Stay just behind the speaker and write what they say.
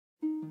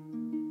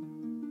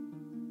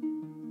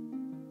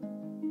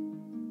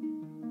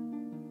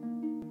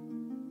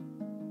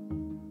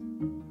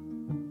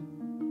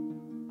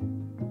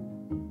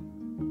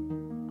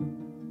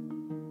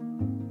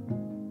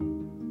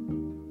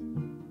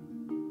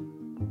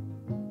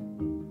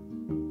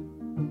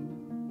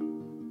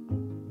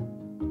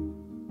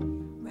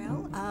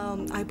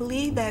I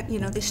believe that,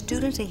 the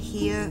students are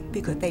here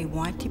because they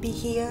want to be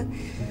here.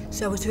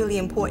 So it's really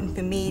important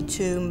for me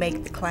to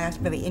make the class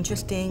very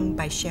interesting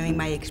by sharing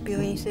my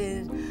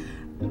experiences,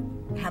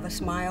 have a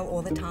smile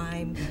all the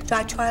time. So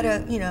I try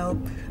to,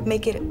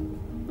 make it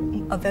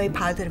a very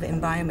positive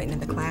environment in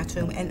the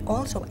classroom and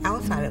also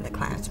outside of the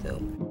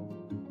classroom.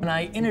 When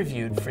I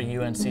interviewed for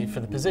UNC, for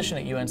the position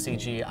at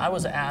UNCG, I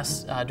was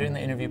asked during the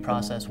interview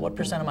process what %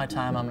 of my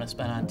time I'm going to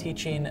spend on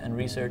teaching and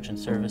research and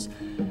service.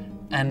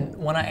 And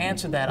when I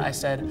answered that, I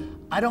said,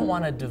 I don't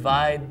want to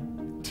divide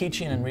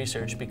teaching and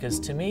research because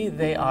to me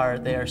they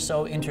are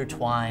so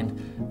intertwined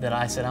that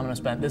I said I'm going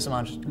to spend this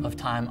amount of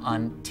time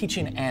on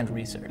teaching and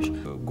research.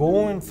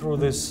 Going through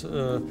this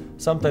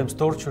sometimes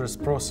torturous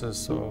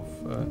process of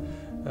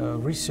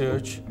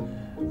research,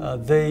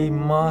 they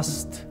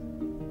must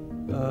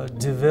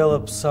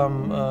develop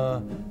some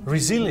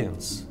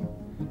resilience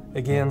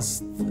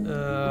against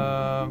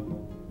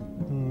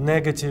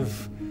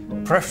negative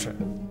pressure.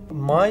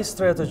 My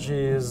strategy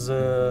is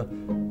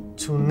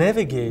to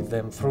navigate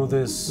them through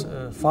this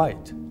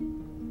fight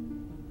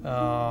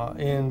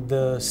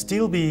and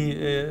still be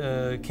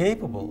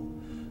capable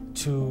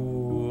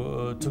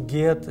to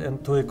get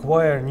and to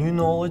acquire new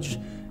knowledge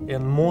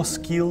and more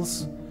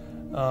skills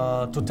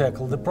to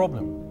tackle the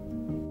problem.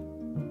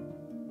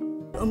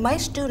 My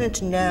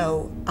students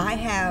know I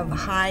have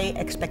high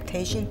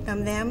expectations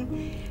from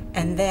them,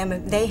 and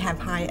they have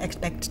high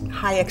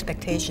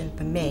expectations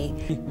from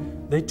me.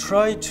 They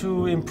try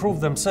to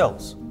improve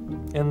themselves,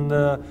 and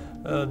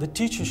the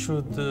teacher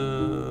should,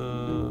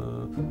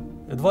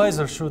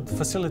 advisor should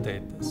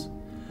facilitate this.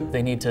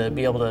 They need to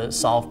be able to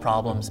solve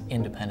problems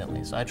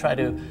independently. So I try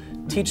to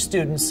teach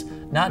students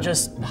not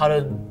just how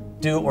to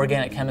do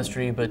organic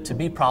chemistry, but to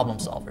be problem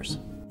solvers.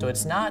 So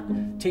it's not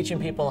teaching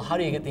people how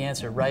do you get the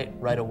answer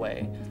right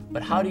away,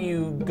 but how do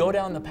you go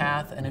down the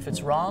path, and if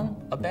it's wrong,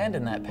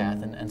 abandon that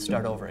path and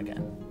start over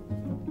again.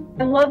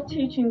 I love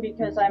teaching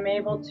because I'm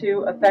able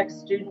to affect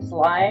students'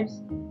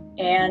 lives,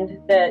 and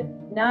that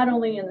not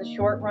only in the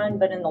short run,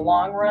 but in the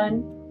long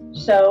run.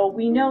 So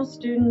we know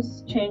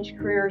students change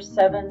careers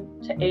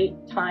 7 to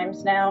 8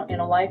 times now in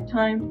a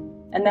lifetime,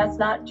 and that's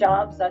not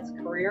jobs, that's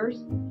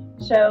careers.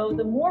 So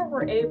the more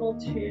we're able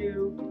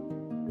to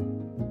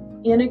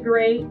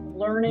integrate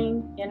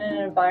learning in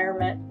an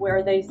environment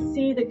where they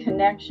see the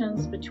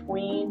connections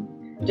between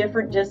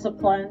different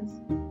disciplines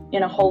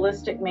in a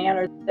holistic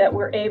manner that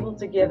we're able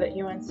to give at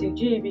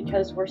UNCG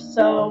because we're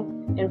so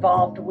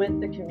involved with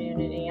the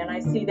community. And I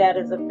see that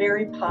as a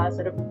very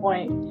positive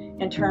point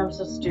in terms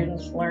of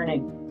students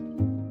learning.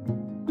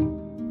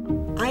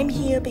 I'm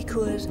here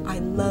because I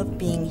love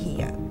being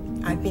here.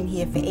 I've been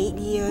here for 8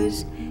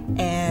 years,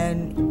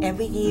 and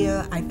every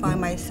year I find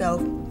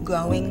myself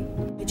growing.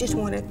 I just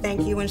want to thank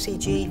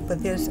UNCG for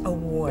this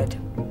award.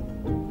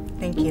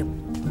 Thank you.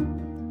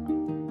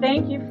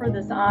 Thank you for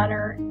this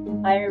honor.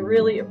 I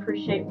really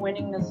appreciate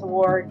winning this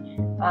award.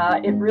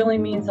 It really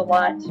means a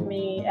lot to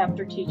me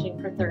after teaching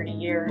for 30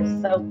 years,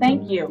 so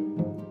thank you.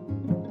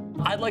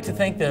 I'd like to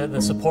thank the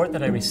support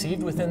that I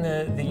received within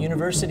the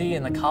university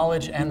and the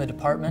college and the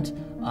department.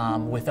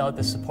 Without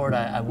the support,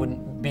 I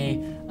wouldn't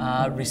be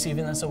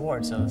receiving this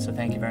award, so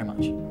thank you very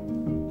much.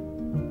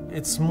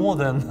 It's more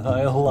than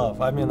I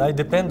love. I mean, I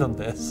depend on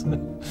this.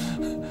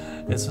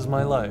 This is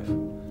my life.